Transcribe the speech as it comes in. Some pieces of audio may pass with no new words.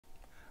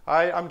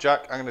Hi, I'm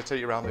Jack. I'm going to take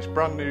you around this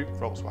brand new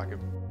Volkswagen.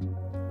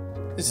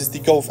 This is the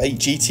Golf 8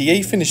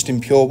 GTE finished in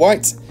pure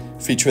white,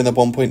 featuring the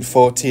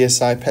 1.4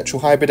 TSI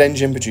Petrol Hybrid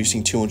engine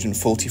producing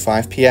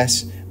 245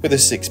 PS with a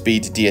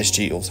 6-speed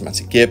DSG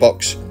automatic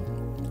gearbox.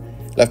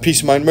 It'll have peace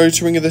of mind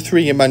motoring with a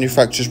 3-year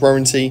manufacturer's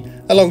warranty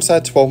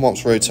alongside 12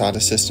 months roadside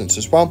assistance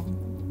as well.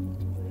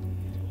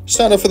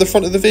 Starting off at the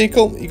front of the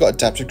vehicle, you've got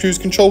adaptive cruise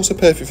control, so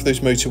perfect for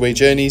those motorway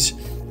journeys,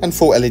 and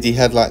full LED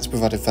headlights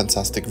providing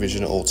fantastic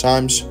vision at all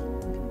times.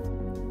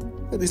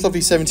 Got these lovely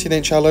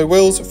 17-inch alloy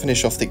wheels that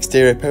finish off the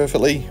exterior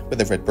perfectly with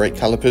the red brake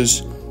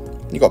calipers.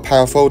 You've got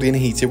power folding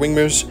and heated wing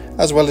mirrors,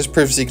 as well as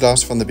privacy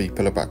glass from the B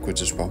pillar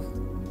backwards as well.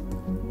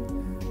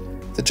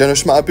 The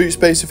generous amount of boot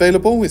space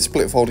available with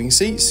split folding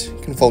seats.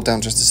 You can fold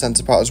down just the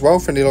centre part as well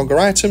for any longer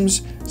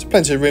items, so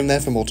plenty of room there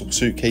for multiple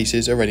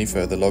suitcases or any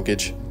further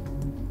luggage.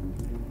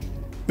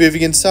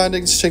 Moving inside,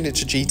 it's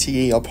signature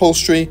GTE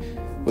upholstery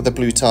with the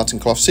blue tartan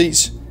cloth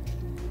seats.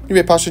 Your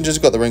rear passengers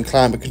have got their own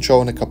climate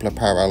control and a couple of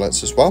power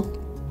outlets as well.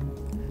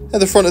 At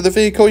the front of the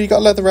vehicle, you've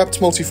got leather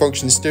wrapped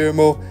multi-function steering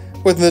wheel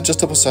with an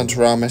adjustable centre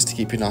armrest to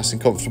keep you nice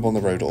and comfortable on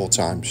the road at all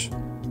times.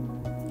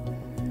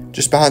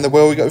 Just behind the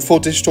wheel, you've got a full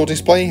digital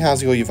display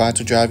housing all your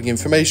vital driving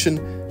information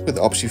with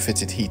the optionally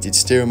fitted heated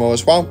steering wheel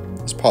as well,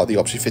 as part of the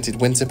optionally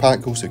fitted winter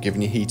pack, also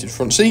giving you heated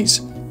front seats.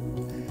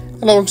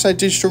 And alongside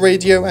digital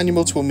radio and your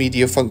multiple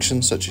media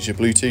functions such as your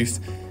Bluetooth,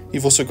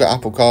 you've also got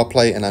Apple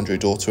CarPlay and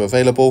Android Auto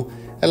available,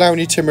 allowing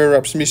you to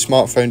mirror apps from your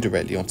smartphone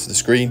directly onto the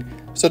screen,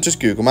 such as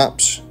Google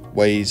Maps,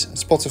 Waze,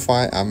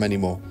 Spotify and many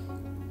more.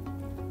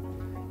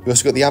 You've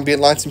also got the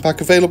ambient lighting pack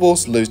available,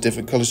 so loads of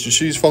different colours to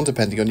choose from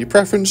depending on your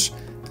preference,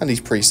 and these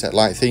preset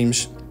light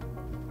themes.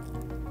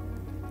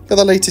 Got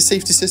the latest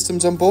safety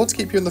systems on board to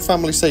keep you and the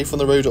family safe on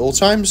the road at all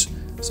times,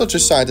 such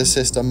as side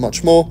assist and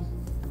much more.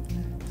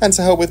 And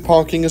to help with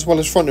parking as well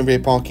as front and rear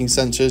parking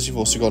sensors, you've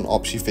also got an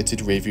optionally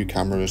fitted rear view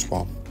camera as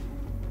well.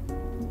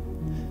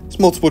 There's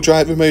multiple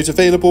driver modes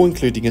available,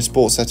 including a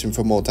sport setting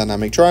for more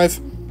dynamic drive,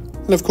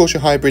 and of course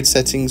your hybrid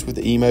settings with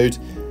the E mode,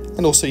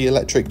 and also your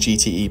electric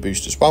GTE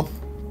boost as well.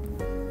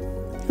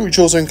 Your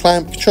dual zone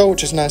climate control,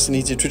 which is nice and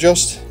easy to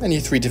adjust, and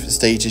your 3 different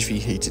stages for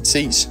your heated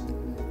seats.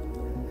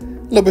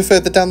 A little bit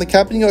further down the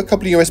cabin, you've got a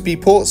couple of USB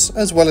ports,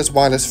 as well as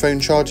wireless phone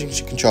charging,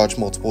 so you can charge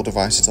multiple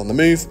devices on the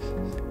move.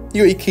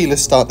 You've got your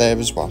keyless start there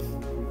as well.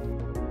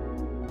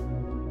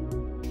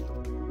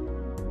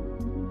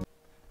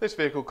 This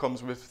vehicle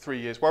comes with 3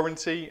 years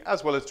warranty,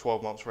 as well as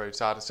 12 months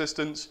roadside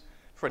assistance.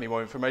 For any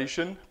more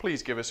information,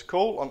 please give us a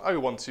call on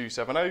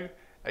 01270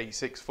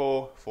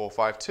 864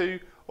 452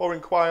 or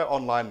inquire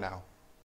online now.